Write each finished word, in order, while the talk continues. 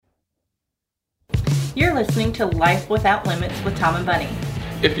You're listening to Life Without Limits with Tom and Bunny.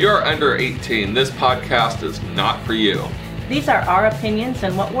 If you're under 18, this podcast is not for you. These are our opinions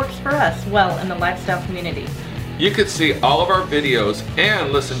and what works for us well in the lifestyle community. You can see all of our videos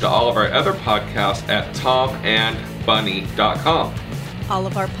and listen to all of our other podcasts at tomandbunny.com. All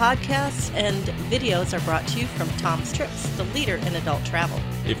of our podcasts and videos are brought to you from Tom's Trips, the leader in adult travel.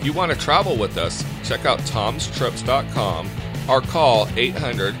 If you want to travel with us, check out tomstrips.com or call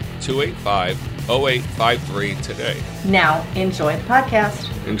 800-285-0853 today. Now, enjoy the podcast.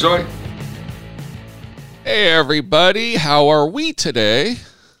 Enjoy. Hey, everybody. How are we today?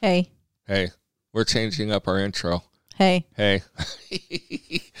 Hey. Hey, we're changing up our intro. Hey. Hey.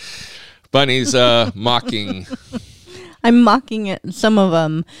 Bunny's mocking. I'm mocking it, some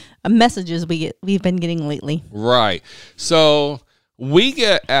of messages we've been getting lately. Right. So we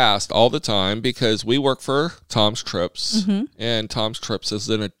get asked all the time because we work for Tom's Trips, and Tom's Trips is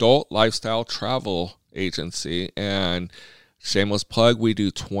an adult lifestyle travel agency. And shameless plug, we do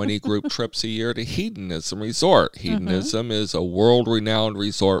 20 group trips a year to Hedonism Resort. Hedonism is a world-renowned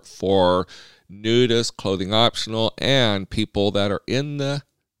resort for nudists, clothing optional, and people that are in the,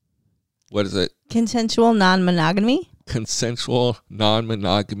 what is it? Consensual non-monogamy. Consensual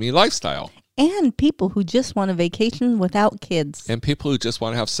non-monogamy lifestyle. And people who just want a vacation without kids. And people who just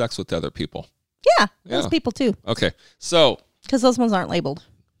want to have sex with other people. Yeah, those people too. Okay, so. Because those ones aren't labeled.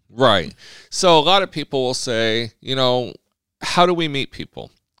 Right. So a lot of people will say, you know, how do we meet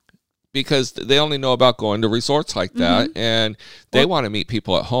people? Because they only know about going to resorts like that, and they want to meet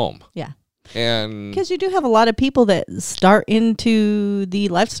people at home. Yeah. And because you do have a lot of people that start into the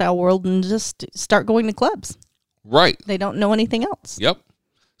lifestyle world and just start going to clubs. Right. They don't know anything else. Yep.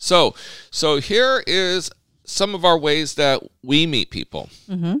 So here is some of our ways that we meet people.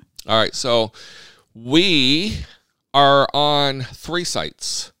 All right. So we are on 3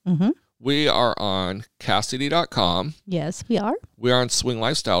 sites. We are on Cassidy.com. Yes, we are. We are on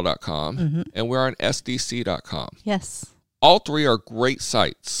swinglifestyle.com. And we're on SDC.com. Yes. All 3 are great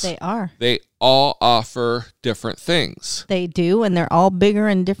sites. They are. They all offer different things. They do, and they're all bigger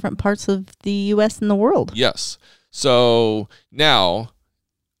in different parts of the U.S. and the world. Yes. So now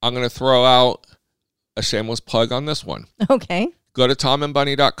I'm going to throw out a shameless plug on this one. Okay. Go to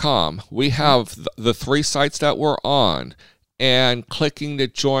tomandbunny.com. We have the 3 sites that we're on, and clicking to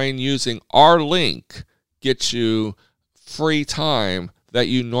join using our link gets you free time that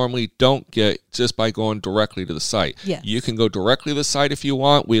you normally don't get just by going directly to the site. Yes. You can go directly to the site if you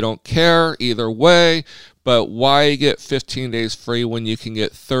want. We don't care either way, but why get 15 days free when you can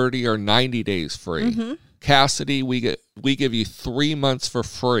get 30 or 90 days free? Cassidy, we give you 3 months for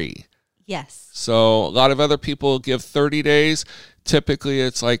free. Yes. So a lot of other people give 30 days. Typically,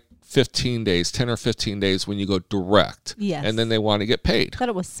 it's like 15 days, 10 or 15 days when you go direct. Yes. And then they want to get paid. I thought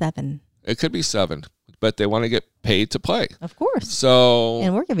it was 7. It could be 7, but they want to get paid to play. Of course. So,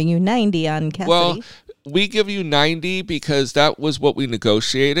 and we're giving you 90 on Cassidy. Well, we give you 90 because that was what we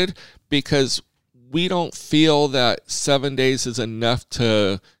negotiated, because we don't feel that 7 days is enough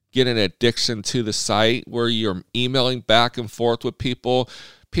to get an addiction to the site where you're emailing back and forth with people.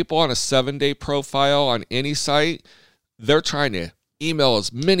 People on a 7-day profile on any site, they're trying to email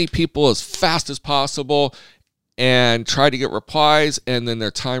as many people as fast as possible and try to get replies, and then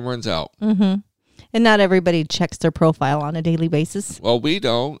their time runs out. And not everybody checks their profile on a daily basis. Well, we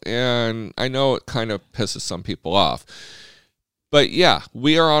don't, and I know it kind of pisses some people off. But yeah,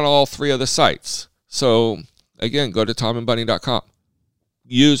 we are on all 3 of the sites. So again, go to tomandbunny.com.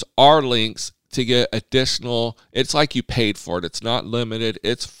 Use our links to get additional. It's like you paid for it. It's not limited.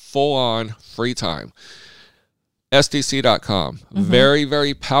 It's full-on free time. SDC.com. Very,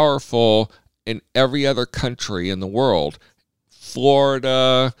 very powerful in every other country in the world.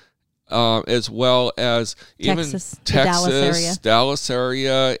 Florida, as well as Texas, even Texas, Dallas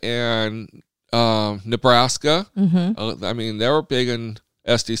area, and Nebraska. I mean, they were big in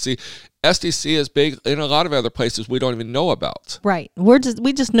SDC. SDC is big in a lot of other places we don't even know about. Right.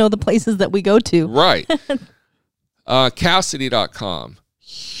 We just know the places that we go to. Right. Cassidy.com.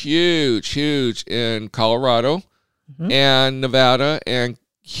 Huge in Colorado and Nevada, and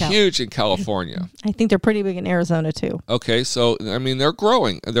huge in California. I think they're pretty big in Arizona too. Okay, so I mean, they're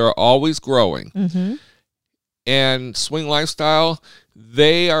growing. They're always growing. And Swing Lifestyle,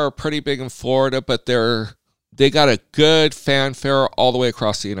 they are pretty big in Florida, but they got a good fanfare all the way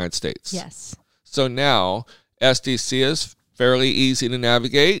across the United States. Yes. So now SDC is fairly easy to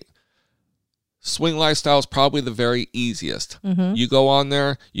navigate. Swing Lifestyle is probably the very easiest. You go on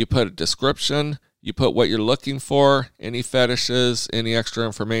there, you put a description, you put what you're looking for, any fetishes, any extra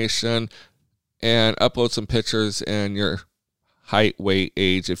information, and upload some pictures and your height, weight,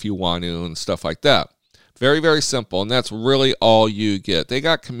 age if you want to, and stuff like that. Very, very simple. And that's really all you get. They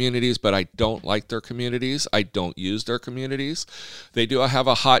got communities, but I don't like their communities. I don't use their communities. They do have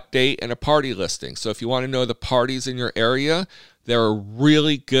a hot date and a party listing. So if you want to know the parties in your area, they're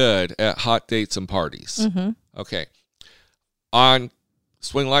really good at hot dates and parties. Mm-hmm. Okay. On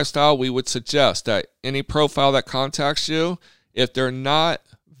Swing Lifestyle, we would suggest that any profile that contacts you, if they're not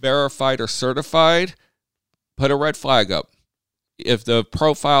verified or certified, put a red flag up. If the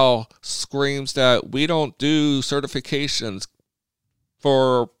profile screams that we don't do certifications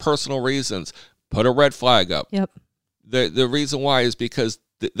for personal reasons, put a red flag up. Yep. The reason why is because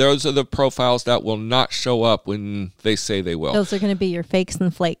those are the profiles that will not show up when they say they will. Those are going to be your fakes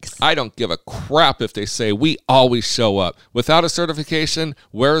and flakes. I don't give a crap if they say we always show up. Without a certification,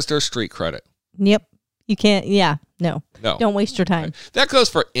 where is their street credit? Yep. You can't. Yeah. No. No. Don't waste your time. That goes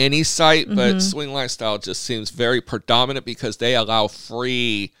for any site, but Swing Lifestyle just seems very predominant because they allow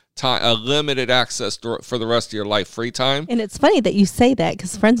free time, a limited access for the rest of your life, free time. And it's funny that you say that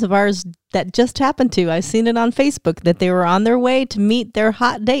because friends of ours that just happened to, I've seen it on Facebook, that they were on their way to meet their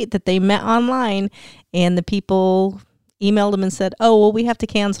hot date that they met online, and the people emailed them and said, oh, well, we have to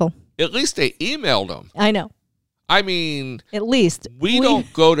cancel. At least they emailed them. I know. I mean, At least. we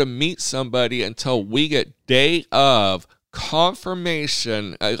don't go to meet somebody until we get day of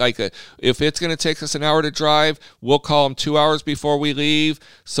confirmation. If it's going to take us an hour to drive, we'll call them 2 hours before we leave.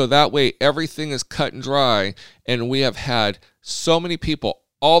 So that way everything is cut and dry. And we have had so many people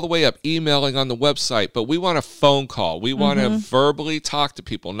all the way up emailing on the website, but we want a phone call. We want to verbally talk to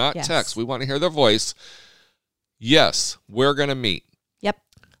people, not text. We want to hear their voice. Yes, we're going to meet. Yep.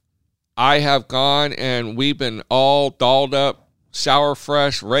 I have gone and we've been all dolled up, shower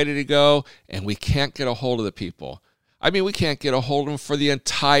fresh, ready to go, and we can't get a hold of the people. I mean, we can't get a hold of them for the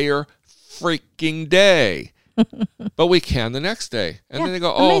entire freaking day, but we can the next day. And then they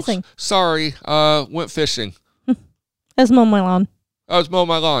go, amazing. Sorry, went fishing. Let's mow my lawn. I was mowing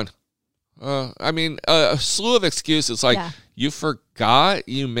my lawn. I mean, a slew of excuses like you forgot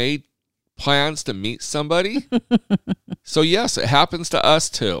you made plans to meet somebody. So yes, it happens to us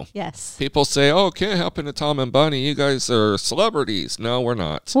too. Yes. People say, oh, it can't happen to Tom and Bunny. You guys are celebrities. No, we're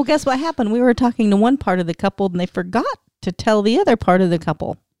not. Well, guess what happened? We were talking to one part of the couple and they forgot to tell the other part of the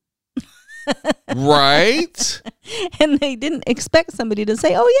couple. Right? And they didn't expect somebody to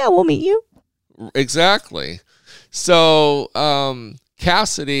say, oh yeah, we'll meet you. Exactly. So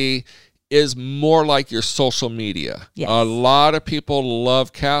Kasidie is more like your social media. Yes. A lot of people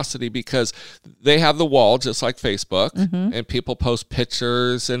love Kasidie because they have the wall just like Facebook, and people post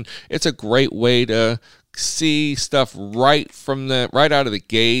pictures, and it's a great way to see stuff right out of the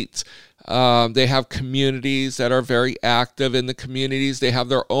gate. They have communities that are very active in the communities. They have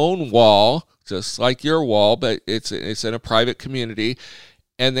their own wall, just like your wall, but it's in a private community.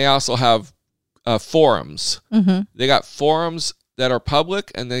 And they also have forums. They got forums that are public,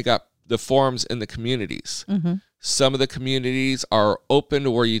 and they got the forums in the communities. Some of the communities are open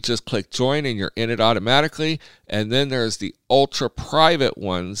to where you just click join and you're in it automatically. And then there's the ultra private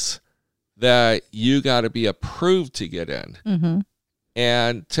ones that you got to be approved to get in.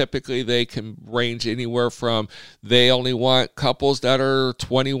 And typically they can range anywhere from they only want couples that are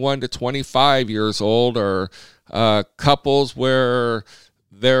 21 to 25 years old, or couples where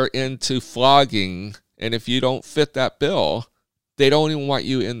they're into flogging. And if you don't fit that bill, they don't even want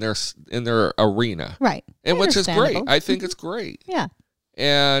you in their arena. Right. And which is great. I think it's great. Yeah.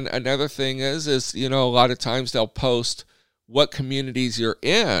 And another thing is, a lot of times they'll post what communities you're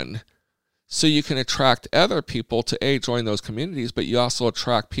in so you can attract other people to join those communities, but you also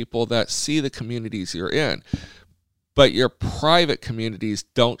attract people that see the communities you're in. But your private communities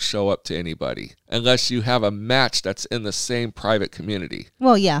don't show up to anybody unless you have a match that's in the same private community.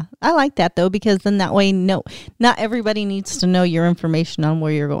 Well, yeah, I like that though, because then that way, not everybody needs to know your information on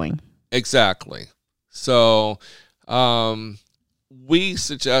where you're going. Exactly. So we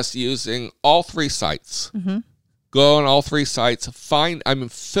suggest using all three sites. Go on all three sites,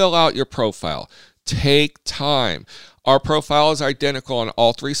 fill out your profile. Take time. Our profile is identical on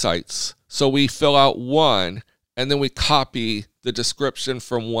all three sites. So we fill out one, and then we copy the description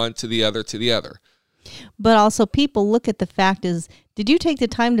from one to the other. But also people look at the fact is, did you take the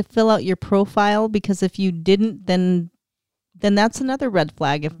time to fill out your profile? Because if you didn't, then that's another red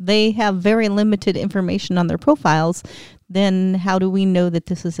flag. If they have very limited information on their profiles, then how do we know that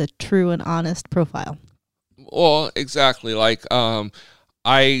this is a true and honest profile? Well, exactly. Like,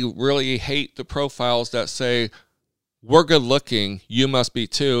 I really hate the profiles that say, we're good looking, you must be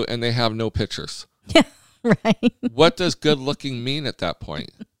too, and they have no pictures. Yeah. Right. What does good looking mean at that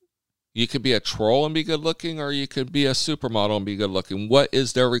point? You could be a troll and be good looking, or you could be a supermodel and be good looking. What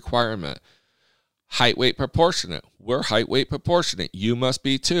is their requirement? height, weight, proportionate. We're height, weight, proportionate. You must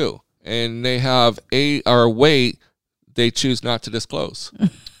be too. And they have our weight they choose not to disclose.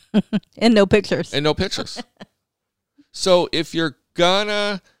 And no pictures. And no pictures. So if you're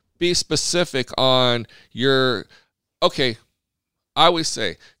gonna be specific on your, okay, I always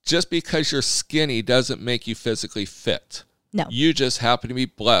say, just because you're skinny doesn't make you physically fit. No. You just happen to be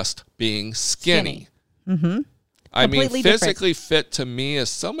blessed being skinny. Mm-hmm. I mean, Completely physically fit to me is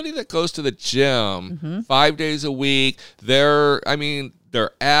somebody that goes to the gym 5 days a week. Their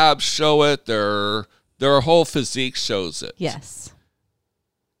abs show it. Their whole physique shows it. Yes.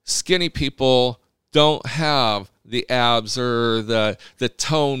 Skinny people don't have the abs or the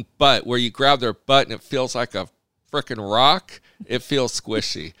toned butt where you grab their butt and it feels like a freaking rock. It feels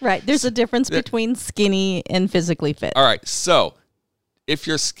squishy. Right. There's a difference between skinny and physically fit. All right. So if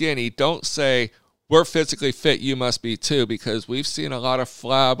you're skinny, don't say, we're physically fit, you must be too, because we've seen a lot of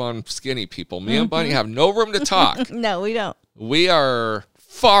flab on skinny people. Me and Bunny have no room to talk. No, we don't. We are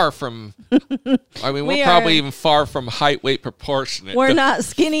far from, I mean, we're probably even far from height, weight, proportionate. We're not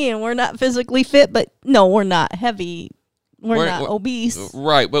skinny and we're not physically fit, but no, we're not heavy. We're not obese.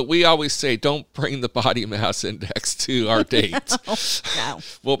 Right, but we always say, don't bring the body mass index to our date. No.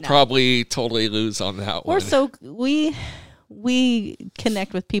 We'll probably totally lose on that one. We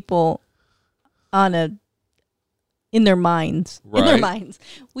connect with people in their minds. Right. In their minds.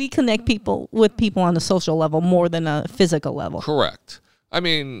 We connect with people on a social level more than a physical level. Correct. I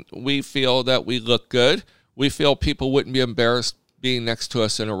mean, we feel that we look good. We feel people wouldn't be embarrassed being next to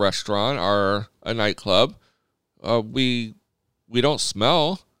us in a restaurant or a nightclub. We don't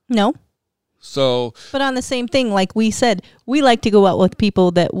smell. No. So, but on the same thing, like we said, we like to go out with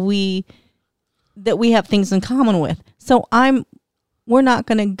people that we have things in common with. So we're not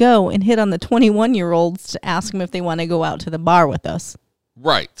going to go and hit on the 21-year-olds to ask them if they want to go out to the bar with us.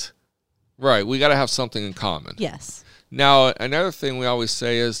 Right. Right. We got to have something in common. Yes. Now, another thing we always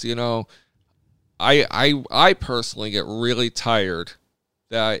say is, I personally get really tired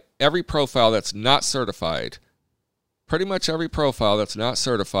that every profile that's not certified, pretty much every profile that's not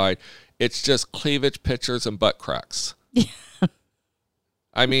certified, it's just cleavage pictures and butt cracks.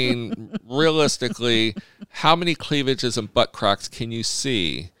 I mean, realistically, how many cleavages and butt cracks can you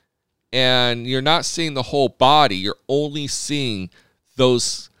see? And you're not seeing the whole body. You're only seeing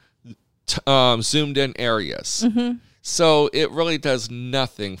those zoomed in areas. Mm-hmm. So it really does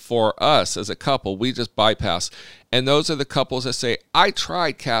nothing for us as a couple. We just bypass. And those are the couples that say, I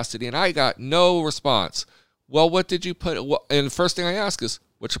tried Cassidy and I got no response. Well, what did you put? Well, and the first thing I ask is,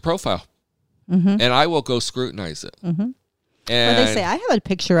 what's your profile? Mm-hmm. And I will go scrutinize it. Mm-hmm. And they say, I have a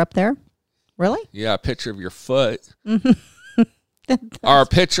picture up there. Really? Yeah, a picture of your foot. Mm-hmm. Or a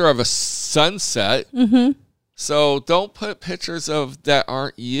picture of a sunset. Mm-hmm. So don't put pictures of that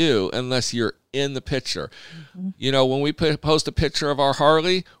aren't you unless you're in the picture. Mm-hmm. When we post a picture of our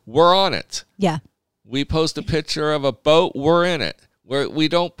Harley, we're on it. Yeah. We post a picture of a boat, we're in it. We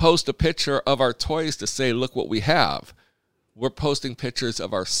don't post a picture of our toys to say, look what we have. We're posting pictures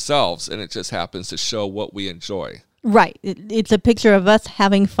of ourselves, and it just happens to show what we enjoy. Right. It's a picture of us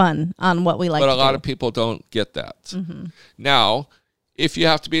having fun on what we like to do. But a lot of people don't get that. Mm-hmm. Now, if you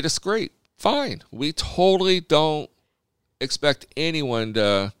have to be discreet, fine. We totally don't expect anyone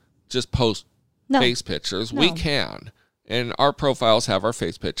to just post face pictures. No. We can. And our profiles have our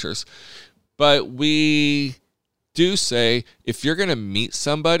face pictures. But we do say, if you're going to meet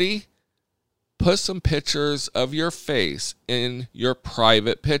somebody, put some pictures of your face in your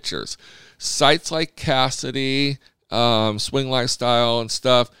private pictures. Sites like Cassidy, Swing Lifestyle and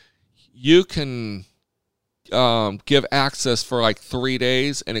stuff, you can give access for like 3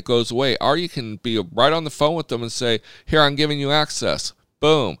 days and it goes away. Or you can be right on the phone with them and say, here, I'm giving you access.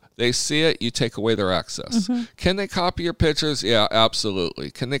 Boom. They see it. You take away their access. Mm-hmm. Can they copy your pictures? Yeah,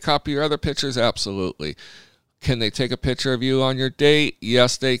 absolutely. Can they copy your other pictures? Absolutely. Can they take a picture of you on your date?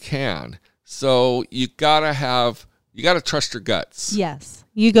 Yes, they can. So you got to trust your guts. Yes.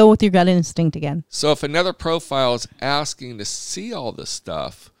 You go with your gut instinct again. So if another profile is asking to see all this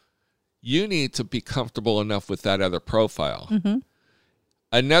stuff, you need to be comfortable enough with that other profile. Mm-hmm.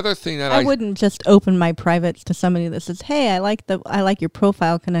 Another thing that I wouldn't just open my privates to somebody that says, "Hey, I like your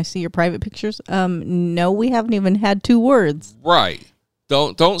profile. Can I see your private pictures?" No, we haven't even had 2 words. Right.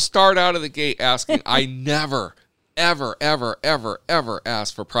 Don't start out of the gate asking. I never, ever, ever, ever, ever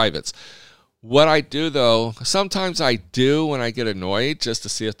ask for privates. What I do though, sometimes I do when I get annoyed just to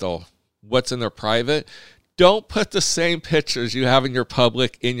see if what's in their private. Don't put the same pictures you have in your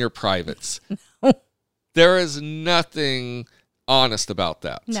public in your privates. No. There is nothing honest about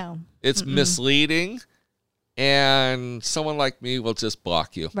that. No. It's misleading. and someone like me will just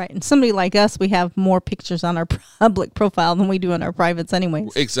block you. Right. And somebody like us, we have more pictures on our public profile than we do on our privates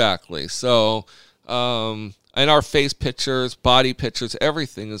anyways. Exactly. So, and our face pictures, body pictures,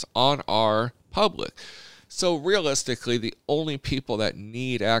 everything is on our public. So realistically, the only people that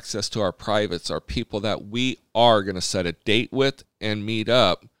need access to our privates are people that we are going to set a date with and meet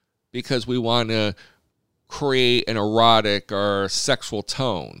up because we want to create an erotic or sexual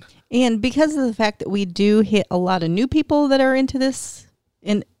tone. And because of the fact that we do hit a lot of new people that are into this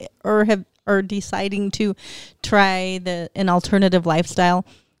are deciding to try an alternative lifestyle,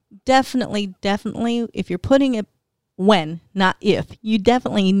 definitely, if you're putting it when, not if, you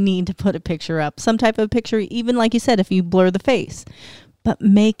definitely need to put a picture up. Some type of picture, even like you said, if you blur the face. But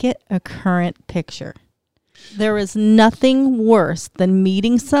make it a current picture. There is nothing worse than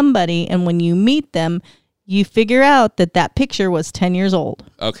meeting somebody, and when you meet them, you figure out that picture was 10 years old.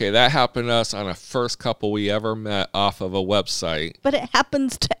 Okay, that happened to us on a first couple we ever met off of a website. But it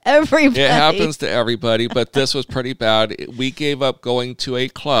happens to everybody. It happens to everybody, but this was pretty bad. We gave up going to a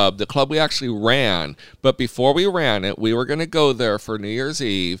club, the club we actually ran. But before we ran it, we were going to go there for New Year's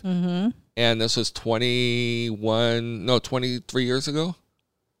Eve. Mm-hmm. And this was 23 years ago?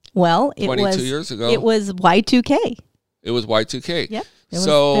 Well, 22 years ago. It was Y2K. It was Y2K. Yep. It was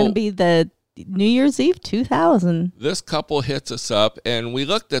going to be the New Year's Eve 2000. This couple hits us up, and we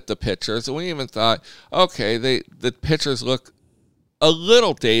looked at the pictures, and we even thought, okay, the pictures look a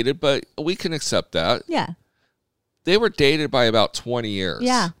little dated, but we can accept that. Yeah. They were dated by about 20 years.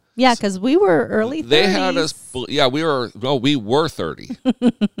 Yeah. Yeah, because we were early 30s. They had us, we were 30.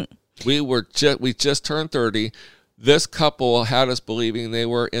 we just turned 30. This couple had us believing they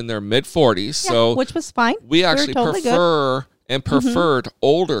were in their mid-40s. Yeah, so which was fine. We actually preferred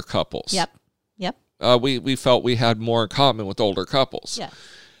older couples. Yep. We felt we had more in common with older couples. Yeah.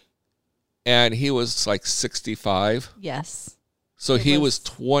 And he was like 65. Yes. So he was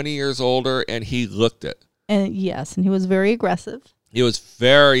 20 years older, and he looked it. And yes, and he was very aggressive. He was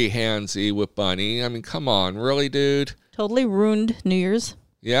very handsy with Bunny. I mean, come on, really, dude? Totally ruined New Year's.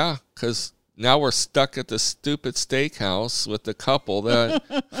 Yeah, because now we're stuck at this stupid steakhouse with the couple that...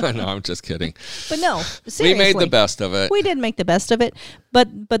 No, I'm just kidding. But no, seriously. We made the best of it. We did make the best of it. But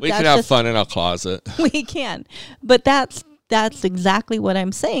we can have fun in our closet. We can. But that's exactly what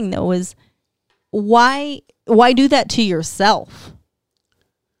I'm saying, though, is why do that to yourself?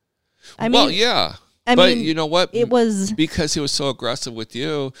 Yeah. But mean, you know what? It was... Because he was so aggressive with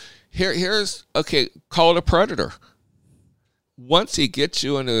you. Here's... Okay, call it a predator. Once he gets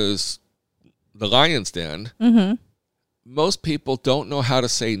you into the lion's den, mm-hmm. most people don't know how to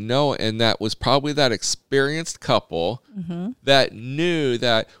say no, and that was probably that experienced couple mm-hmm. that knew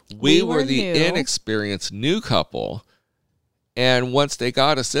that we were the inexperienced new couple. And once they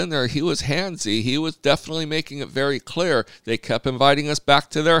got us in there, he was handsy. He was definitely making it very clear. They kept inviting us back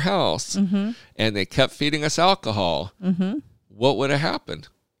to their house, mm-hmm. and they kept feeding us alcohol. Mm-hmm. What would have happened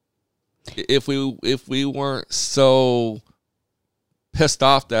if we weren't so pissed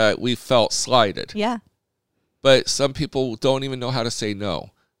off that we felt slighted? Yeah. But some people don't even know how to say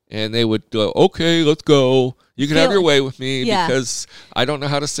no. And they would go, okay, let's go. You can have your way with me because I don't know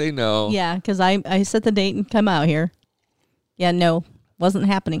how to say no. Yeah, because I set the date and come out here. Yeah, no, wasn't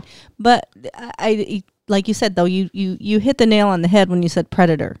happening. But I like you said, though, you hit the nail on the head when you said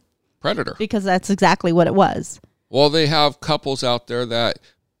predator. Predator. Because that's exactly what it was. Well, they have couples out there that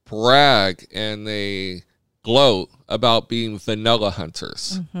brag and they gloat about being vanilla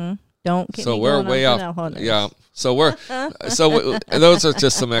hunters. Mm-hmm. Don't get so me we're going way on out. Hunters. Yeah. So those are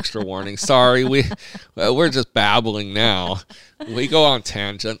just some extra warnings. Sorry, we're just babbling now. We go on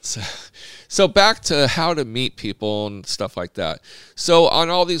tangents. So back to how to meet people and stuff like that. So on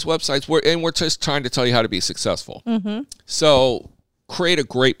all these websites, we're just trying to tell you how to be successful. Mm-hmm. So create a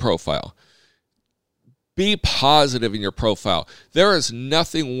great profile. Be positive in your profile. There is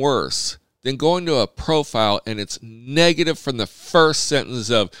nothing worse than going to a profile and it's negative from the first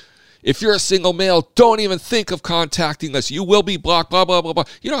sentence of, if you're a single male, don't even think of contacting us. You will be blocked, blah, blah, blah, blah.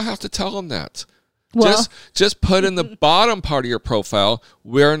 You don't have to tell them that. Well, just put in the bottom part of your profile,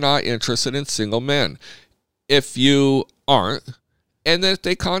 we're not interested in single men. If you aren't, and then if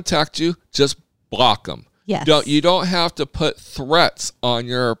they contact you, just block them. Yes. You don't have to put threats on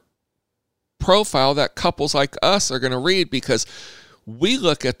your profile that couples like us are going to read, because we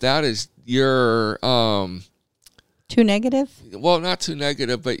look at that as you're too negative. Well, not too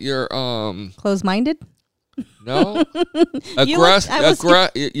negative, but you're closed-minded. No, you're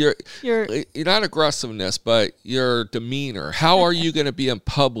not aggressiveness, but your demeanor. How are you going to be in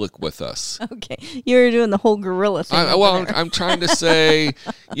public with us? Okay, you're doing the whole gorilla thing. I'm trying to say,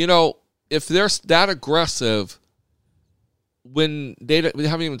 if they're that aggressive when they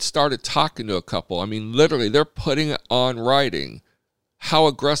haven't even started talking to a couple, I mean, literally, they're putting it on writing how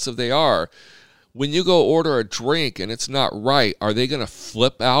aggressive they are. When you go order a drink and it's not right, are they going to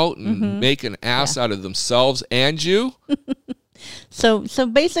flip out and make an ass out of themselves and you? So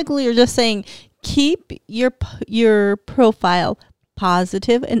basically, you're just saying keep your profile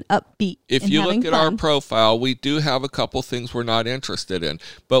positive and upbeat. If you look at our profile, we do have a couple things we're not interested in,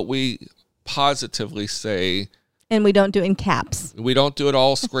 but we positively say, and we don't do it in caps. we don't do it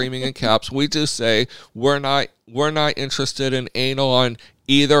all screaming in caps. We just say we're not interested in anal on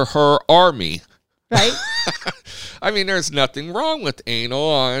either her or me. Right? I mean, there's nothing wrong with anal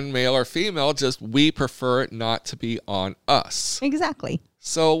on male or female, just we prefer it not to be on us. Exactly.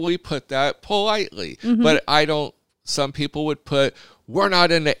 So we put that politely. But some people would put, we're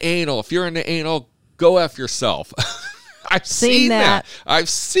not into anal. If you're into anal, go F yourself. I've seen that. I've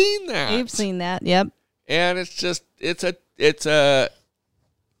seen that. You've seen that, yep. And it's just, it's a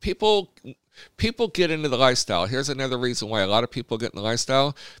people get into the lifestyle. Here's another reason why a lot of people get in the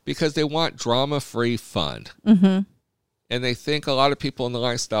lifestyle, because they want drama-free fun. And they think a lot of people in the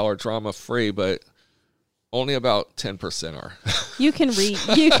lifestyle are drama-free, but only about 10% are. You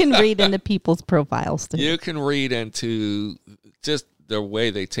can read into people's profiles too. You can read into just the way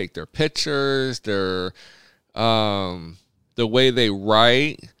they take their pictures, their the way they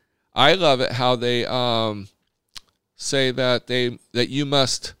write. I love it how they say that you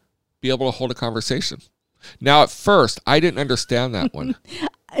must be able to hold a conversation. Now, at first, I didn't understand that one.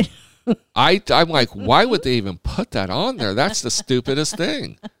 I'm like, why would they even put that on there? That's the stupidest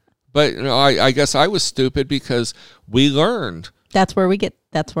thing. But I guess I was stupid because we learned. That's where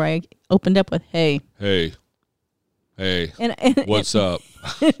I opened up with, hey, and what's up?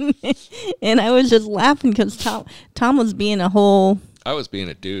 And I was just laughing because Tom was being I was being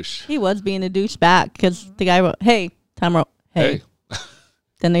a douche. He was being a douche back because the guy wrote, hey. Tom wrote, hey.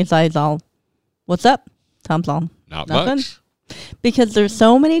 Then they say, all, what's up? Tom's all, nothing. Much. Because there's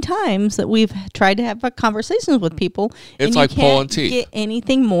so many times that we've tried to have conversations with people. It's like pulling teeth. Get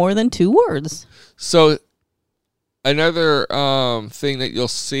anything more than 2 words. So another thing that you'll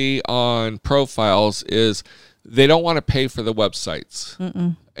see on profiles is they don't want to pay for the websites.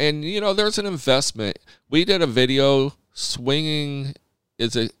 And, there's an investment. We did a video, swinging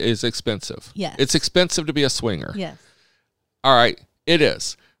is expensive. Yes. It's expensive to be a swinger. Yes. All right. It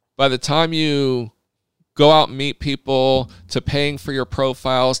is. By the time you go out and meet people, to paying for your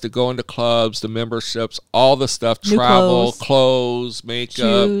profiles, to go into clubs, the memberships, all the stuff, new travel, clothes, makeup,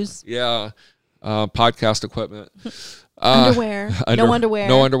 shoes. Yeah, podcast equipment. Underwear. No underwear.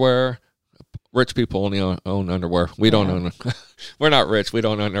 No underwear. Rich people only own underwear. We don't own. We're not rich. We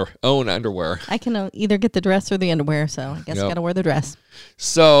don't own underwear. I can either get the dress or the underwear, so I guess I got to wear the dress.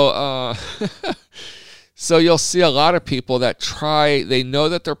 So, so you'll see a lot of people that they know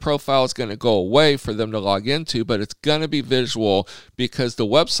that their profile is going to go away for them to log into, but it's going to be visual because the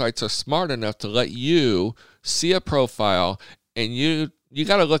websites are smart enough to let you see a profile, and you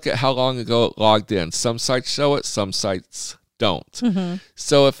got to look at how long ago it logged in. Some sites show it, some sites don't.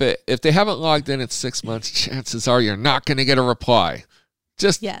 So if they haven't logged in 6 months, chances are you're not going to get a reply.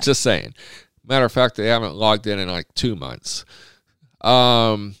 Just saying. Matter of fact, they haven't logged in like 2 months.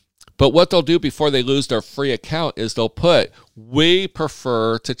 But what they'll do before they lose their free account is they'll put, we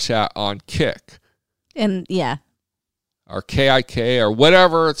prefer to chat on Kik. And or KIK or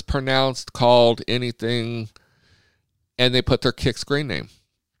whatever it's pronounced, called, anything. And they put their Kik screen name.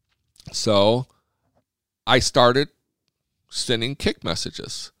 So I started sending Kik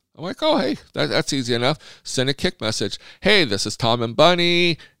messages. I'm like, oh, hey, that's easy enough. Send a Kik message. Hey, this is Tom and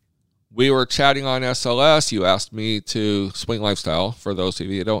Bunny. We were chatting on SLS. You asked me to swing lifestyle, for those of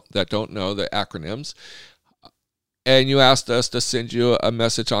you that don't know the acronyms. And you asked us to send you a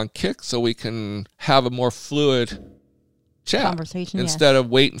message on Kik so we can have a more fluid chat. Conversation, instead of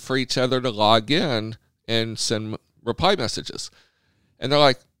waiting for each other to log in and send reply messages. And they're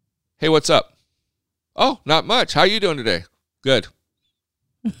like, hey, what's up? Oh, not much. How you doing today? Good.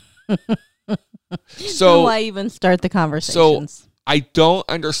 So why even start the conversations? So I don't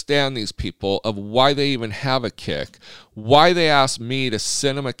understand these people of why they even have a Kik, why they ask me to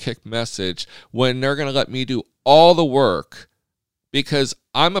send them a Kik message when they're going to let me do all the work, because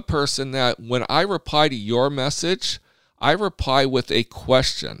I'm a person that when I reply to your message, I reply with a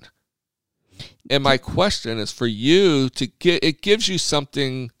question. And my question is for you to get, it gives you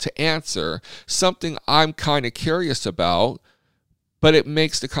something to answer, something I'm kind of curious about, but it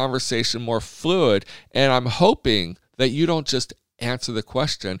makes the conversation more fluid. And I'm hoping that you don't just answer the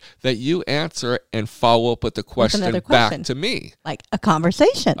question, that you answer and follow up with the question, another back question. to me. Like a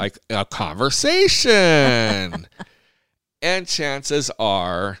conversation. Like a conversation. And chances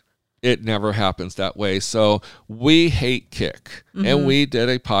are it never happens that way. So we hate Kik. And we did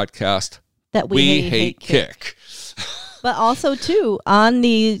a podcast that we hate Kik. But also, too, on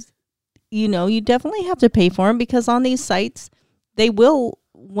these, you definitely have to pay for them, because on these sites, they will,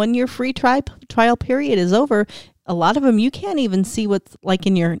 when your free trial period is over, a lot of them you can't even see what's like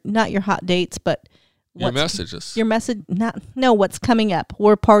in your, not your hot dates, but your messages. Your message, what's coming up,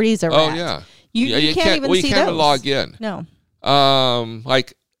 where parties are at. Oh, yeah. You can't even see you can't those. log in. No.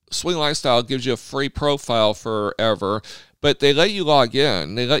 Like Swing Lifestyle gives you a free profile forever, but they let you log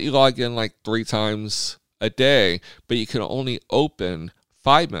in. They let you log in like 3 times a day, but you can only open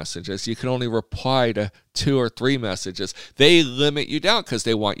 5 messages. You can only reply to 2 or 3 messages. They limit you down because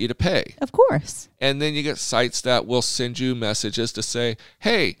they want you to pay. Of course. And then you get sites that will send you messages to say,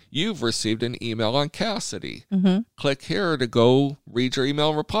 hey, you've received an email on Kasidie. Click here to go read your email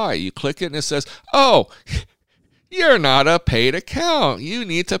and reply. You click it and it says, oh, you're not a paid account. You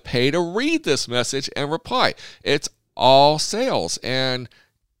need to pay to read this message and reply. It's all sales.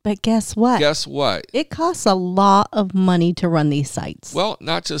 But guess what? It costs a lot of money to run these sites. Well,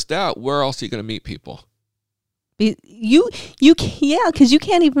 not just that. Where else are you going to meet people? Because you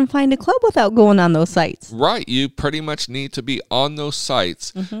can't even find a club without going on those sites. Right. You pretty much need to be on those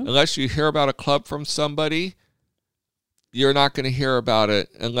sites. Unless you hear about a club from somebody, you're not going to hear about it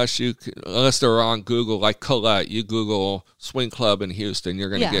unless they're on Google, like Colette. You Google Swing Club in Houston, you're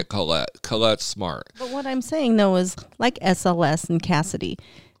going to get Colette. Colette's smart. But what I'm saying, though, is like SLS and Kasidie,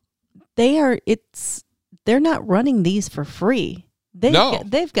 they're not running these for free.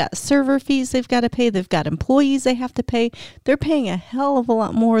 They've got server fees they've got to pay. They've got employees they have to pay. They're paying a hell of a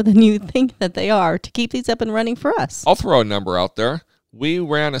lot more than you think that they are to keep these up and running for us. I'll throw a number out there. We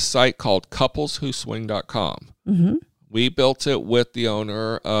ran a site called coupleswhoswing.com. We built it with the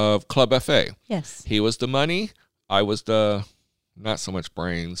owner of Club FA. Yes. He was the money. I was the, not so much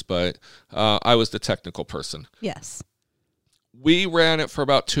brains, but I was the technical person. Yes. We ran it for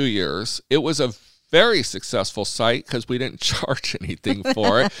about 2 years. It was a very successful site because we didn't charge anything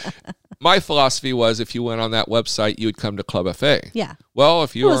for it. My philosophy was if you went on that website, you would come to Club FA. Yeah. Well,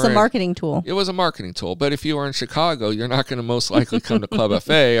 if you were a marketing tool. It was a marketing tool. But if you were in Chicago, you're not going to most likely come to Club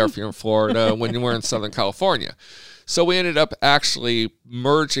FA, or if you're in Florida, when you were in Southern California. So we ended up actually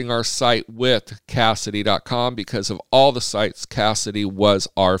merging our site with Kasidie.com because of all the sites, Kasidie was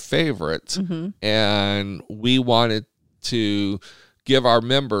our favorite. And we wanted to give our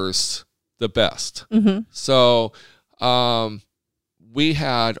members the best. So we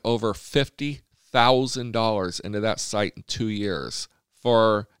had over $50,000 into that site in 2 years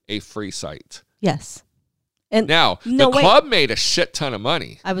for a free site. Yes. And now, the club made a shit ton of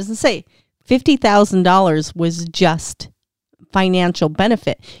money. I was going to say, $50,000 was just financial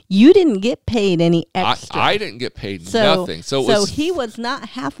benefit. You didn't get paid any extra. I didn't get paid nothing. So he was not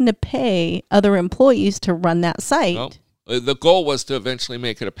having to pay other employees to run that site. No. The goal was to eventually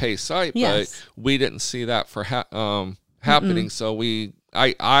make it a pay site, but we didn't see that for happening. So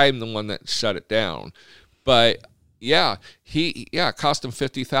I'm the one that shut it down. But it cost him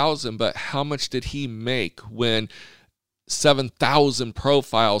 $50,000. But how much did he make when 7,000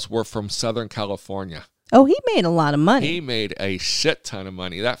 profiles were from Southern California? Oh, he made a lot of money. He made a shit ton of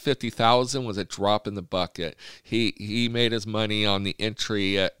money. That $50,000 was a drop in the bucket. He made his money on the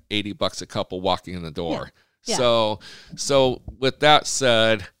entry at $80 a couple walking in the door. Yeah. So with that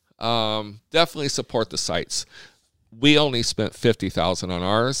said, definitely support the sites. We only spent $50,000 on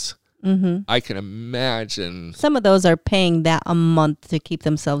ours. I can imagine some of those are paying that a month to keep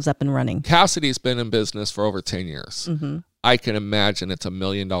themselves up and running. Kasidie's been in business for over 10 years. I can imagine it's $1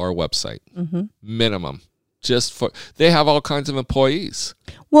 million website minimum. They have all kinds of employees.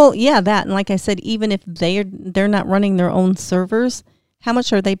 Well, yeah, that, and like I said, even if they're not running their own servers, how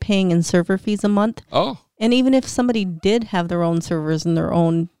much are they paying in server fees a month? Oh, and even if somebody did have their own servers in their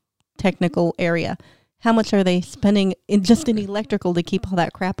own technical area, how much are they spending in electrical to keep all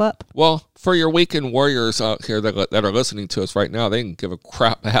that crap up? Well, for your weekend warriors out here that are listening to us right now, they can give a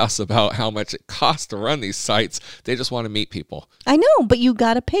crap ass about how much it costs to run these sites. They just want to meet people. I know, but you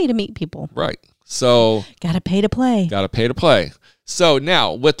got to pay to meet people. Right. So got to pay to play. So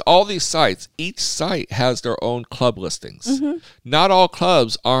now, with all these sites, each site has their own club listings. Not all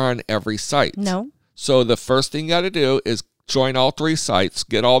clubs are on every site. No. So the first thing you got to do is join all 3 sites,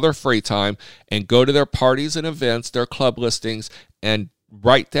 get all their free time, and go to their parties and events, their club listings, and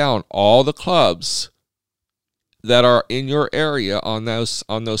write down all the clubs that are in your area on those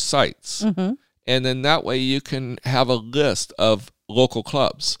sites. And then that way you can have a list of local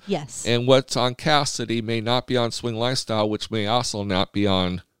clubs. Yes. And what's on Cassidy may not be on Swing Lifestyle, which may also not be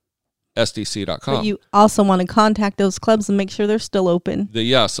on SDC.com. But you also want to contact those clubs and make sure they're still open.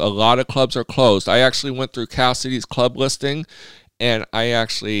 Yes, a lot of clubs are closed. I actually went through Cassidy's club listing, and I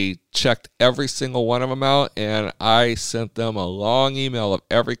actually checked every single one of them out, and I sent them a long email of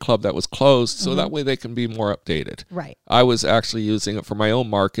every club that was closed, so that way they can be more updated. Right. I was actually using it for my own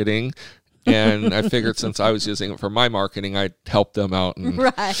marketing, and I figured since I was using it for my marketing, I'd help them out. And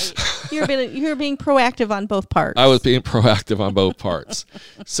Right. You're being proactive on both parts. I was being proactive on both parts.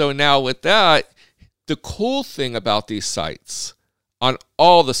 So now with that, the cool thing about these sites, on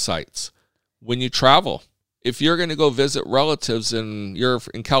all the sites, when you travel, if you're going to go visit relatives and you're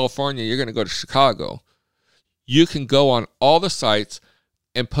in California, you're going to go to Chicago, you can go on all the sites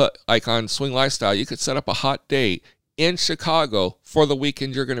and put, like on Swing Lifestyle, you could set up a hot date in Chicago for the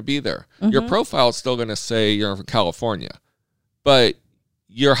weekend you're going to be there. Your profile is still going to say you're from California, but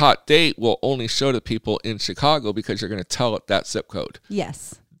your hot date will only show to people in Chicago because you're going to tell it that zip code.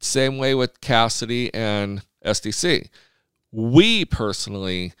 Yes. Same way with Cassidy and SDC. We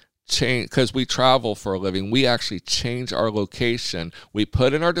personally change, because we travel for a living, we actually change our location. We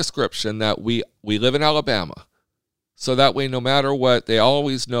put in our description that we live in Alabama. So that way, no matter what, they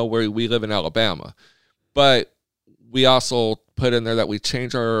always know where we live in Alabama. But we also put in there that we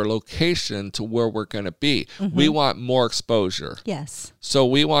change our location to where we're going to be. We want more exposure. Yes. So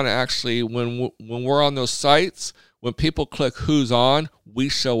we want to actually, when we're on those sites, when people click who's on, we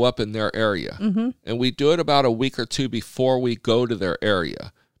show up in their area. And we do it about a week or two before we go to their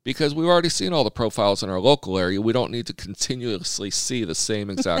area, because we've already seen all the profiles in our local area. We don't need to continuously see the same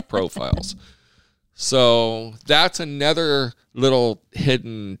exact profiles. So that's another little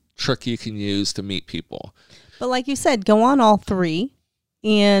hidden trick you can use to meet people. But like you said, go on all three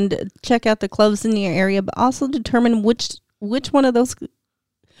and check out the clubs in your area, but also determine which one of those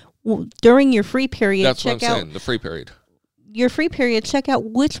during your free period. That's check what I'm out saying, the free period. Your free period, check out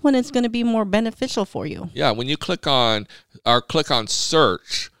which one is going to be more beneficial for you. Yeah, when you click on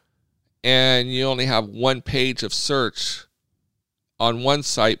search and you only have one page of search on one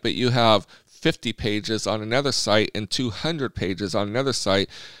site, but you have 50 pages on another site and 200 pages on another site,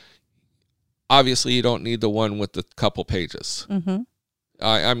 obviously you don't need the one with the couple pages.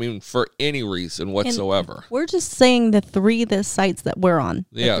 I mean, for any reason whatsoever. And we're just saying the sites that we're on.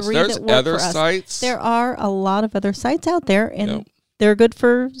 Yes, there's other sites. There are a lot of other sites out there, and they're good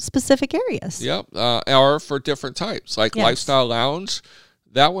for specific areas. Yep, or for different types. Like Lifestyle Lounge,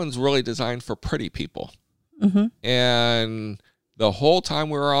 that one's really designed for pretty people. And the whole time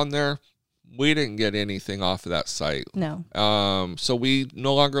we were on there, we didn't get anything off of that site. No. So we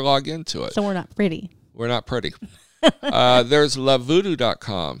no longer log into it. So we're not pretty. We're not pretty. There's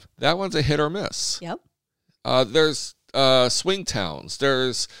LaVoodoo.com. That one's a hit or miss. Yep. There's Swing Towns.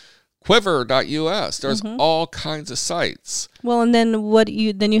 There's Quiver.us. There's all kinds of sites. Well, and then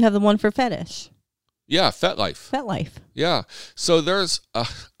you have the one for fetish. Yeah, FetLife. FetLife. Yeah. So there's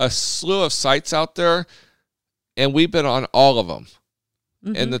a slew of sites out there, and we've been on all of them.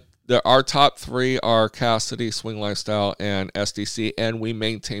 And our top three are Cassidy, Swing Lifestyle, and SDC, and we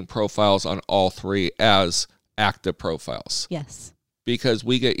maintain profiles on all three as active profiles. Yes. Because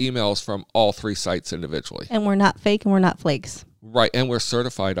we get emails from all three sites individually. And we're not fake and we're not flakes. Right, and we're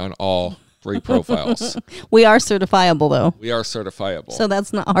certified on all three profiles. We are certifiable, though. We are certifiable. So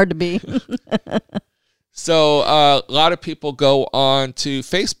that's not hard to be. So a lot of people go on to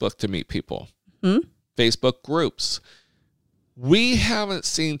Facebook to meet people. Facebook groups. We haven't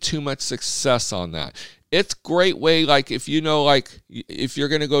seen too much success on that. It's a great way, like if you're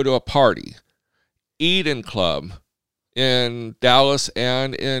going to go to a party, Eden Club in Dallas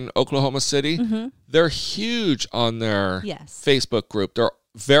and in Oklahoma City, they're huge on their Facebook group. They're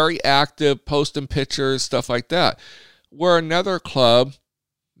very active, posting pictures, stuff like that. Where another club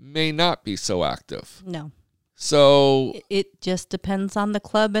may not be so active. No. So it just depends on the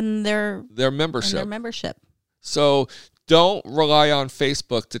club and their membership. So don't rely on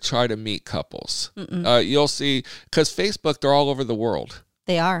Facebook to try to meet couples. You'll see, because Facebook, they're all over the world.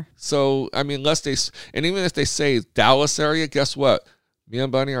 They are. So, I mean, even if they say Dallas area, guess what? Me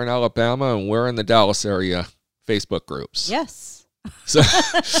and Bunny are in Alabama, and we're in the Dallas area Facebook groups. Yes. So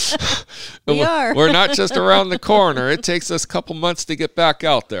we are. We're not just around the corner. It takes us a couple months to get back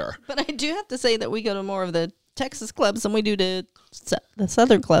out there. But I do have to say that we go to more of the Texas clubs than we do to the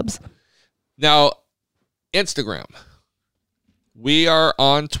Southern clubs. Now, Instagram. We are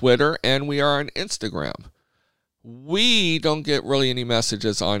on Twitter and we are on Instagram. We don't get really any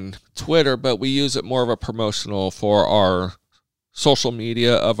messages on Twitter, but we use it more of a promotional for our social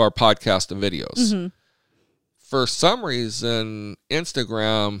media of our podcast and videos. Mm-hmm. For some reason,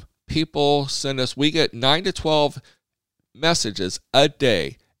 Instagram, people send us, we get 9 to 12 messages a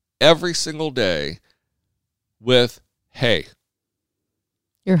day, every single day with, hey.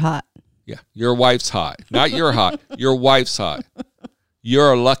 You're hot. Yeah, your wife's hot. Not you're hot. Your wife's hot.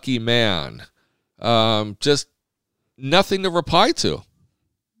 You're a lucky man. Just nothing to reply to.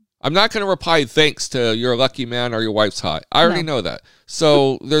 I'm not going to reply thanks to you're a lucky man or your wife's hot. I already know that.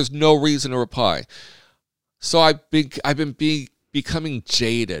 So there's no reason to reply. So I've been becoming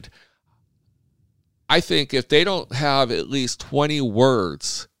jaded. I think if they don't have at least 20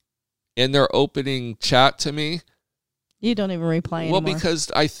 words in their opening chat to me, you don't even reply anymore. Well,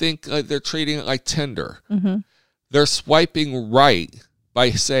 because I think they're treating it like Tinder. Mm-hmm. They're swiping right by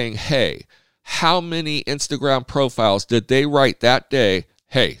saying, hey, how many Instagram profiles did they write that day?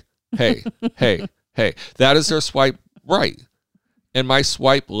 Hey, hey, hey, hey. That is their swipe right. And my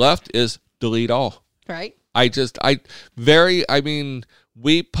swipe left is delete all. Right.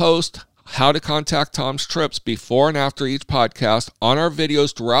 We post how to contact Tom's Trips before and after each podcast on our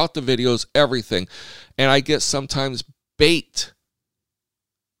videos, throughout the videos, everything. And I get sometimes bait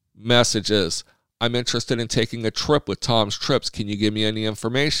messages. I'm interested in taking a trip with Tom's Trips. Can you give me any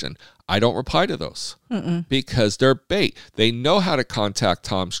information? I don't reply to those because they're bait. They know how to contact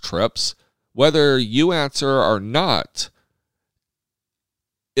Tom's Trips, whether you answer or not.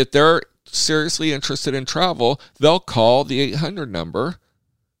 If they're seriously interested in travel, they'll call the 800 number,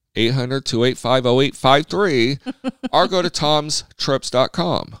 800-285-0853, or go to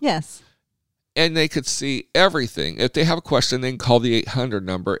tomstrips.com. Yes. And they could see everything. If they have a question, they can call the 800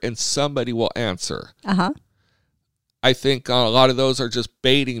 number and somebody will answer. Uh-huh. I think a lot of those are just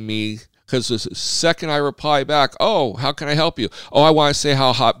baiting me because the second I reply back, oh, how can I help you? Oh, I want to say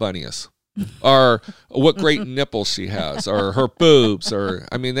how hot Bunny is. Or what great nipples she has, or her boobs, or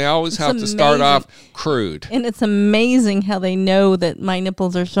they always have to start off crude. And it's amazing how they know that my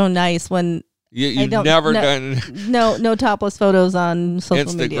nipples are so nice when you've never done no topless photos on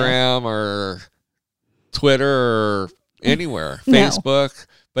social media. Instagram or Twitter or anywhere, Facebook.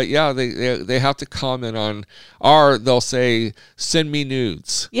 But yeah, they have to comment on, or they'll say, send me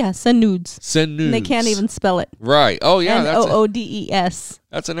nudes. Yeah, send nudes. Send nudes. And they can't even spell it. Right. Oh, yeah. Noodes.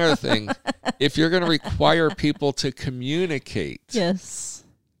 That's another thing. If you're going to require people to communicate. Yes.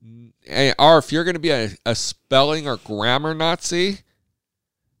 Or if you're going to be a spelling or grammar Nazi,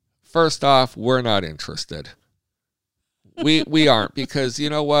 first off, we're not interested. We aren't, because you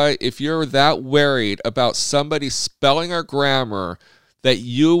know what? If you're that worried about somebody spelling or grammar that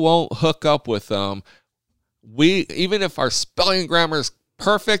you won't hook up with them, even if our spelling and grammar is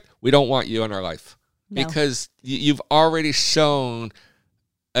perfect, we don't want you in our life. No. Because you've already shown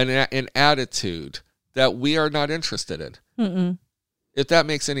an attitude that we are not interested in. Mm-mm. If that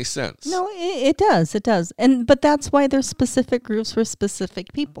makes any sense. No, it does. It does. But that's why there's specific groups for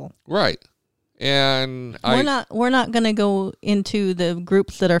specific people. Right. And we're not going to go into the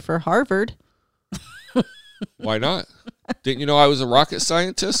groups that are for Harvard. Why not? Didn't you know I was a rocket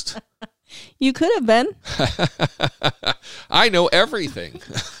scientist? You could have been. I know everything.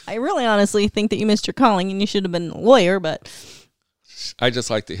 I really honestly think that you missed your calling and you should have been a lawyer, but I just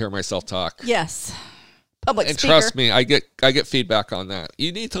like to hear myself talk. Yes. Public and speaker. Trust me, I get feedback on that.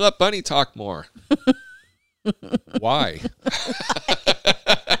 You need to let Bunny talk more. Why?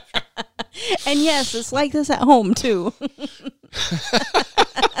 And yes, it's like this at home too.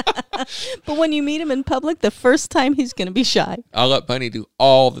 But when you meet him in public, the first time he's going to be shy. I'll let Bunny do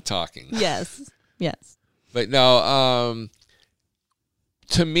all the talking. Yes. Yes. But no,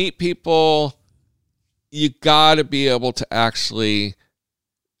 to meet people, you got to be able to actually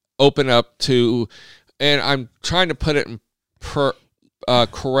open up to, and I'm trying to put it in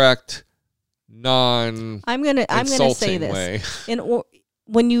correct, I'm gonna say this way.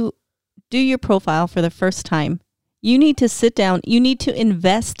 When you do your profile for the first time, you need to sit down. You need to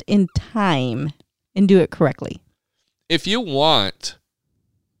invest in time and do it correctly. If you want,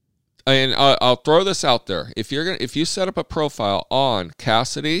 and I'll throw this out there, if you set up a profile on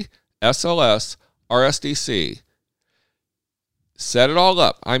Kasidie, SLS, RSDC, set it all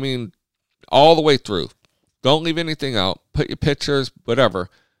up. All the way through. Don't leave anything out. Put your pictures, whatever.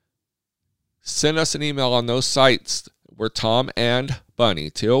 Send us an email on those sites. We're Tom and Bunny,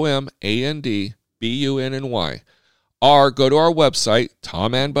 TOMANDBUNNY. Or go to our website,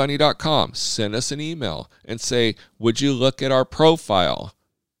 tomandbunny.com. Send us an email and say, would you look at our profile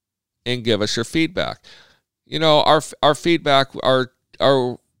and give us your feedback? Our feedback are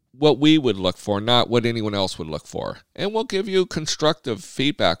what we would look for, not what anyone else would look for. And we'll give you constructive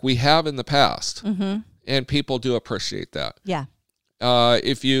feedback. We have in the past. Mm-hmm. And people do appreciate that. Yeah.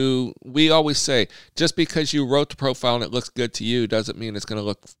 we always say, just because you wrote the profile and it looks good to you doesn't mean it's going to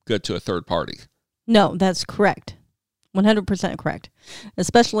look good to a third party. No, that's correct. 100% correct.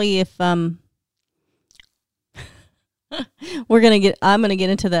 Especially if I'm going to get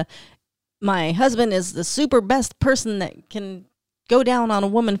into my husband is the super best person that can go down on a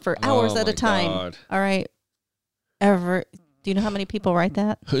woman for hours at a time. God. All right. Do you know how many people write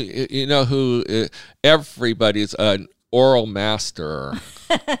that? Everybody's an oral master,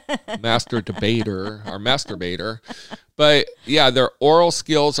 master debater, or masturbator. But yeah, their oral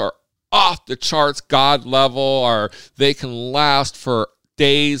skills are off the charts, God level, or they can last for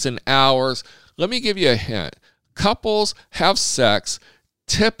days and hours. Let me give you a hint. Couples have sex.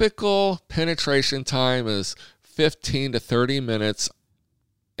 Typical penetration time is 15 to 30 minutes.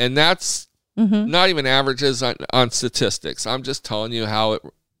 And that's not even averages on statistics. I'm just telling you how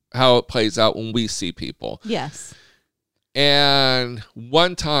it plays out when we see people. Yes. And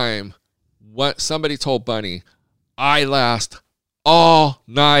one time, somebody told Bunny, I last all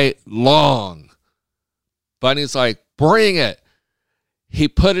night long. Bunny's like, bring it. He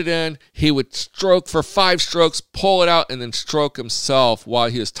put it in. He would stroke for 5 strokes, pull it out, and then stroke himself while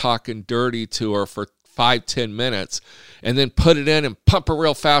he was talking dirty to her for 5-10 minutes, and then put it in and pump her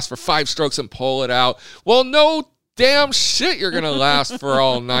real fast for 5 strokes and pull it out. Well, no damn shit you're going to last for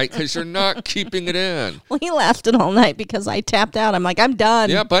all night because you're not keeping it in. Well, he lasted all night because I tapped out. I'm like, I'm done.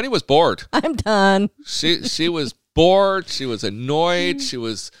 Yeah, Bunny was bored. I'm done. She was bored. She was annoyed. She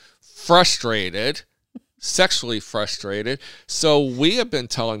was frustrated, sexually frustrated. So we have been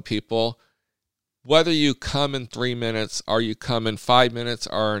telling people, whether you come in 3 minutes or you come in 5 minutes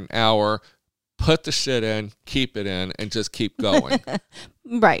or an hour, put the shit in, keep it in, and just keep going.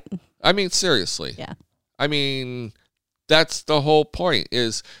 Right. I mean, seriously. Yeah. I mean, that's the whole point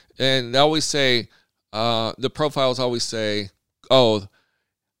is, and they always say, the profiles always say, oh,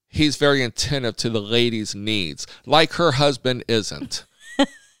 he's very attentive to the lady's needs, like her husband isn't.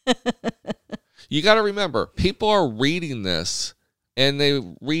 You got to remember, people are reading this and they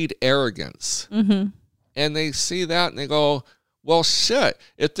read arrogance. Mm-hmm. And they see that and they go, well, shit,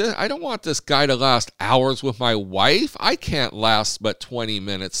 I don't want this guy to last hours with my wife. I can't last but 20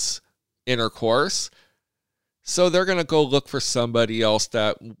 minutes intercourse. So they're going to go look for somebody else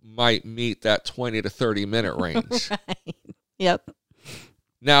that might meet that 20 to 30 minute range. Right. Yep.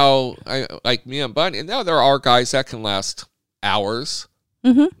 Now, like me and Bunny, now there are guys that can last hours.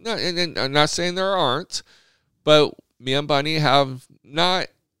 Mm-hmm. No, and I'm not saying there aren't, but me and Bunny have not.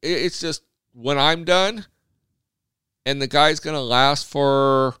 It's just when I'm done and the guy's going to last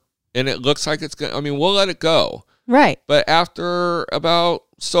for, and it looks like it's going to, I mean, we'll let it go. Right. But after about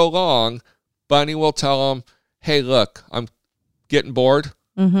so long, Bunny will tell him, hey, look, I'm getting bored.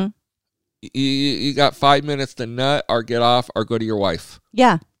 Mm-hmm. You got 5 minutes to nut or get off or go to your wife.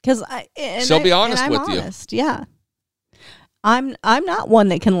 Yeah, because she'll be honest with you. Yeah, I'm not one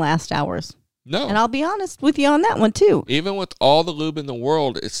that can last hours. No, and I'll be honest with you on that one too. Even with all the lube in the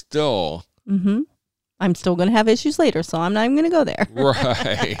world, it's still. Mm-hmm. I'm still going to have issues later, so I'm not even going to go there.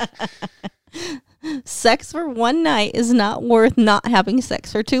 Right. Sex for one night is not worth not having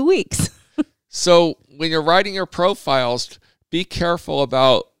sex for 2 weeks. So when you're writing your profiles, be careful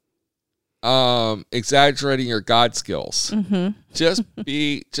about exaggerating your God skills. Mm-hmm. Just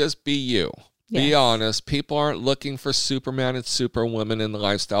be you. Yes. Be honest. People aren't looking for Superman and Superwoman in the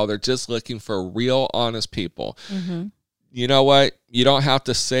lifestyle. They're just looking for real, honest people. Mm-hmm. You know what? You don't have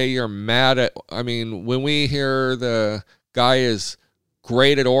to say you're mad at. I mean, when we hear the guy is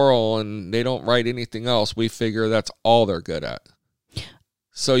great at oral and they don't write anything else, we figure that's all they're good at.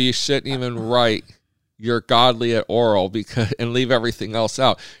 So you shouldn't even write you're godly at oral and leave everything else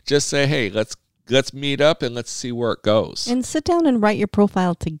out. Just say, hey, let's meet up and let's see where it goes. And sit down and write your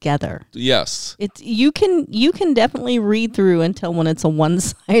profile together. Yes. You can definitely read through and tell when it's a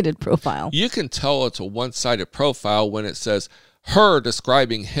one-sided profile. You can tell it's a one-sided profile when it says her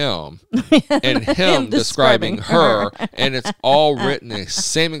describing him and him describing her, and it's all written the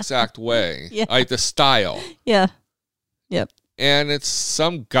same exact way. Yeah. Like the style. Yeah. Yep. And it's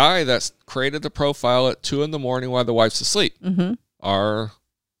some guy that's created the profile at 2 a.m. while the wife's asleep, mm-hmm. or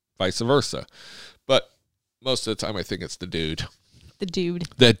vice versa. But most of the time, I think it's the dude. The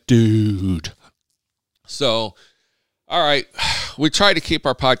dude. So, all right. We try to keep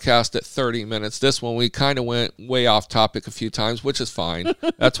our podcast at 30 minutes. This one, we kind of went way off topic a few times, which is fine.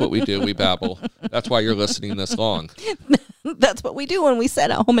 That's what we do. We babble. That's why you're listening this long. That's what we do when we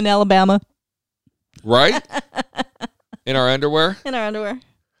sit at home in Alabama. Right? In our underwear? In our underwear.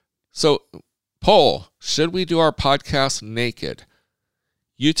 So, poll, should we do our podcast naked?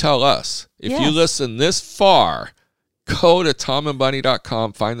 You tell us. If you listen this far, go to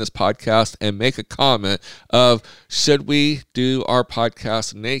tomandbunny.com, find this podcast, and make a comment of, should we do our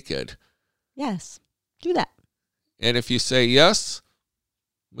podcast naked? Yes, do that. And if you say yes,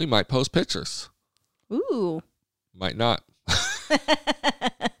 we might post pictures. Ooh. Might not.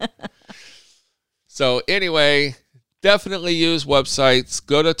 So anyway, definitely use websites.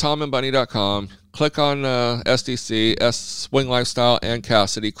 Go to tomandbunny.com. Click on SDC, Swing Lifestyle, and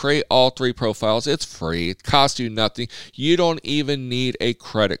Cassidy. Create all 3 profiles. It's free. It costs you nothing. You don't even need a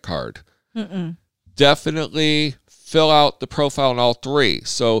credit card. Definitely fill out the profile on all 3.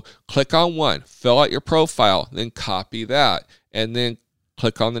 So click on one, fill out your profile, then copy that, and then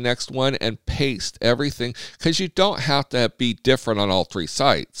click on the next one and paste everything, because you don't have to be different on all 3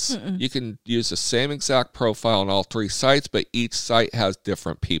 sites. You can use the same exact profile on all 3 sites, but each site has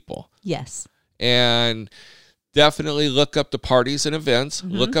different people. Yes. And definitely look up the parties and events,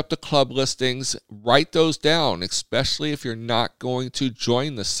 look up the club listings, write those down, especially if you're not going to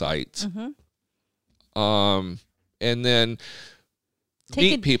join the site. And then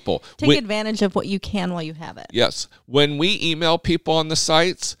meet people. Take advantage of what you can while you have it. Yes. When we email people on the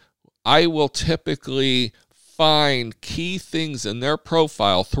sites, I will typically find key things in their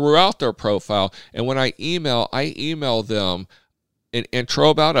profile, throughout their profile. And when I email them an intro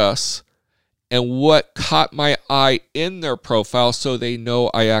about us and what caught my eye in their profile, so they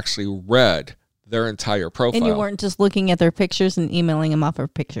know I actually read their entire profile. And you weren't just looking at their pictures and emailing them off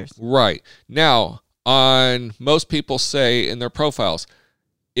of pictures. Right. Now, on most people say in their profiles,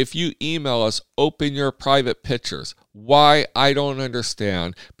 if you email us, open your private pictures. Why? I don't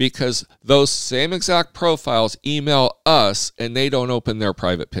understand. Because those same exact profiles email us and they don't open their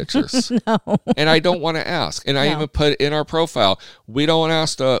private pictures. No. And I don't want to ask. And I even put it in our profile, we don't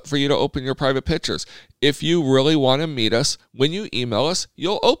ask for you to open your private pictures. If you really want to meet us, when you email us,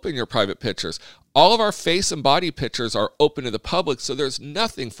 you'll open your private pictures. All of our face and body pictures are open to the public, so there's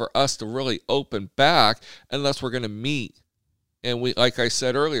nothing for us to really open back unless we're going to meet. And we, like I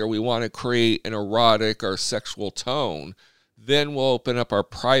said earlier, we want to create an erotic or sexual tone. Then we'll open up our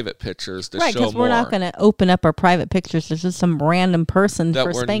private pictures to show more. Right, because we're not going to open up our private pictures. There's just some random person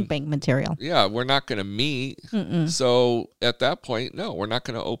for spank bank material. Yeah, we're not going to meet. So at that point, no, we're not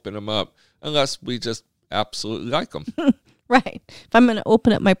going to open them up unless we just absolutely like them. Right. If I'm going to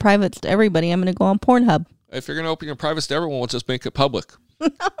open up my privates to everybody, I'm going to go on Pornhub. If you're going to open your privates to everyone, we'll just make it public.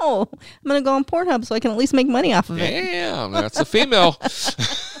 No, I'm going to go on Pornhub so I can at least make money off of it. Damn, that's a female.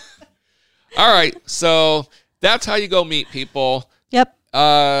 All right, so that's how you go meet people. Yep.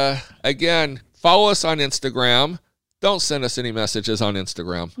 Again, follow us on Instagram. Don't send us any messages on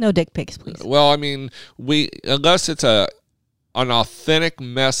Instagram. No dick pics, please. Well, I mean, unless it's an authentic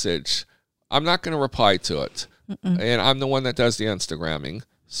message, I'm not going to reply to it. And I'm the one that does the Instagramming.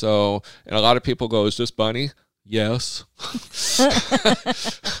 So, and a lot of people go, is this Bunny? Yes.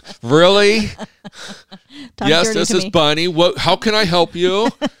 Really? Yes, this is Bunny. What? How can I help you?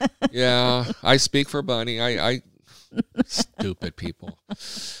 Yeah, I speak for Bunny. I stupid people.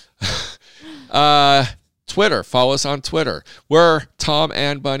 Twitter. Follow us on Twitter. We're Tom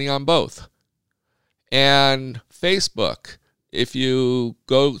and Bunny on both. And Facebook. If you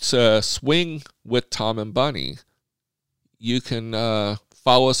go to Swing with Tom and Bunny, you can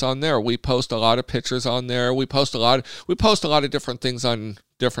follow us on there. We post a lot of pictures on there. We post a lot of different things on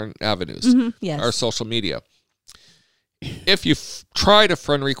different avenues. Yes. Our social media. If you try to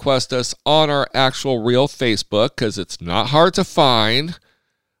friend request us on our actual real Facebook, because it's not hard to find,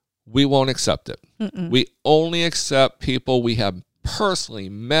 we won't accept it. We only accept people we have personally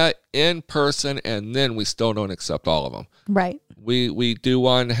met in person, and then we still don't accept all of them. Right. We do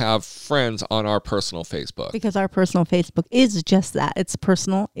want to have friends on our personal Facebook. Because our personal Facebook is just that. It's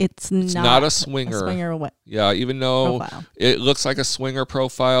personal. It's not a swinger. A swinger what? Yeah, even though profile. It looks like a swinger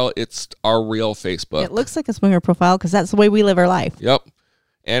profile, it's our real Facebook. It looks like a swinger profile because that's the way we live our life. Yep.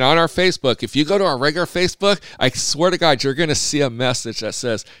 And on our Facebook, if you go to our regular Facebook, I swear to God, you're going to see a message that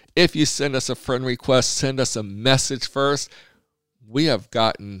says, if you send us a friend request, send us a message first. We have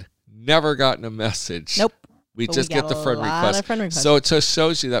never gotten a message. Nope. We just get the friend request. So it just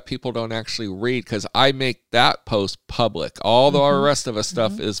shows you that people don't actually read, because I make that post public. All the rest of us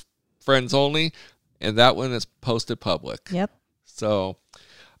stuff is friends only, and that one is posted public. Yep. So,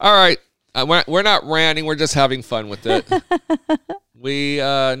 all right. We're not ranting. We're just having fun with it. We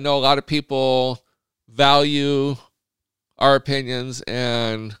know a lot of people value our opinions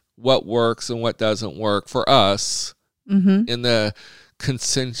and what works and what doesn't work for us in the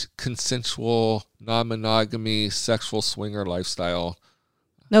consensual, non-monogamy, sexual swinger lifestyle.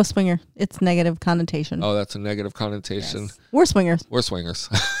 No swinger. It's negative connotation. Oh, that's a negative connotation. Yes. We're swingers. We're swingers.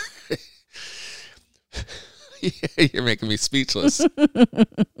 You're making me speechless.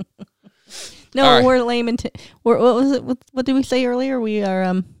 No, All right. we're lame and what was it? What did we say earlier? We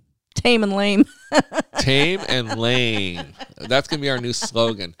are tame and lame. Tame and lame. That's going to be our new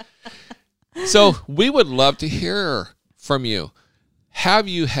slogan. So we would love to hear from you. Have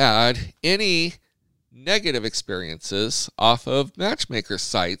you had any negative experiences off of matchmaker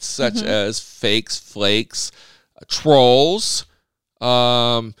sites, such as fakes, flakes, trolls,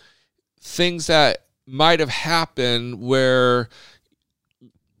 things that might have happened where,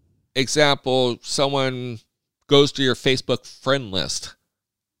 example, someone goes to your Facebook friend list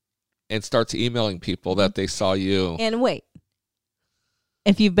and starts emailing people that they saw you. And wait,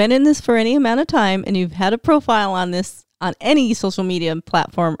 if you've been in this for any amount of time and you've had a profile on this, on any social media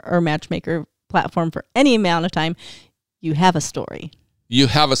platform or matchmaker platform for any amount of time, you have a story. You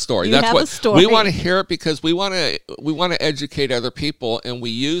have a story. You That's have what a story. we want to hear, it because we want to educate other people, and we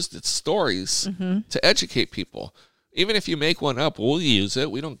use the stories to educate people. Even if you make one up, we'll use it.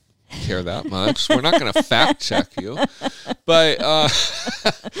 We don't care that much. We're not going to fact check you. But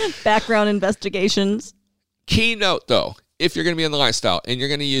Background investigations. Keynote, though, if you're going to be in the lifestyle and you're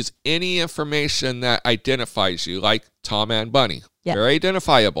going to use any information that identifies you, like Tom and Bunny, Yeah. very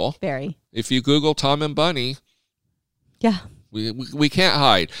identifiable. Very. If you Google Tom and Bunny, Yeah. we can't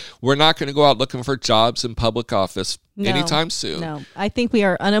hide. We're not going to go out looking for jobs in public office anytime soon. No. I think we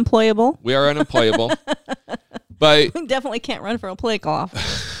are unemployable. We are unemployable. But We definitely can't run for a political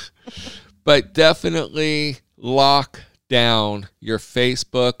office. but definitely lock down your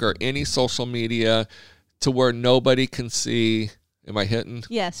Facebook or any social media to where nobody can see. Am I hitting?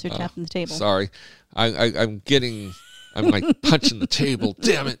 Yes, you're tapping the table. Sorry. I'm like punching the table.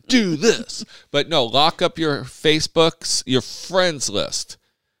 Damn it, do this. But no, lock up your Facebooks, your friends list.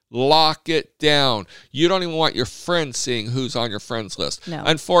 Lock it down. You don't even want your friends seeing who's on your friends list. No.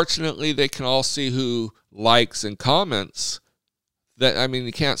 Unfortunately, they can all see who likes and comments.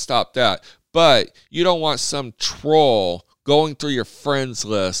 You can't stop that. But you don't want some troll going through your friends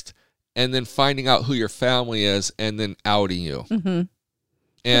list and then finding out who your family is and then outing you. Mm-hmm.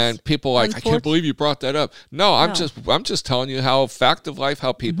 And people are like, I can't believe you brought that up. No, I'm just telling you how fact of life,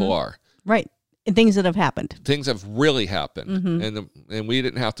 how people are. Right. And things that have happened. Things have really happened, and we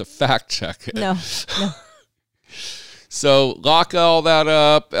didn't have to fact check it. No. So lock all that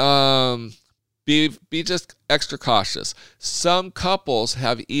up. Be just extra cautious. Some couples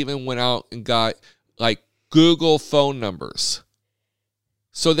have even went out and got like Google phone numbers,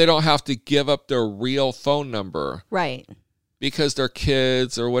 so they don't have to give up their real phone number. Right. Because they're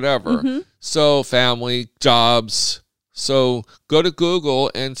kids or whatever. So family, jobs. So go to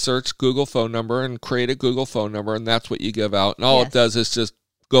Google and search Google phone number and create a Google phone number, and that's what you give out. And all it does is just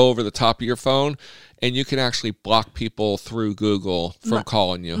go over the top of your phone, and you can actually block people through Google from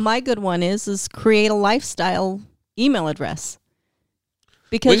calling you. My good one is create a lifestyle email address.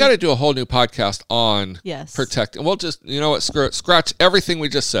 Because we got to do a whole new podcast on Yes. protecting. We'll just, you know what, scratch everything we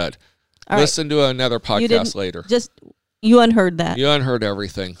just said. All right. Listen to another podcast later. You unheard that. You unheard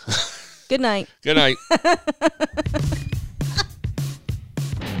everything. Good night. Good night.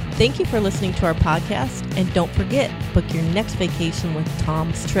 Thank you for listening to our podcast. And don't forget, book your next vacation with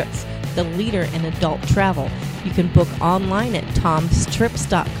Tom's Trips, the leader in adult travel. You can book online at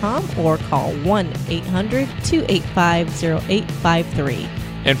tomstrips.com or call 1-800-285-0853.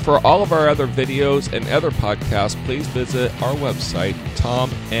 And for all of our other videos and other podcasts, please visit our website,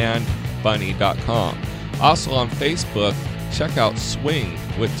 tomandbunny.com. Also on Facebook, check out Swing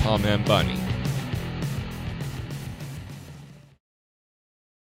with Tom and Bunny.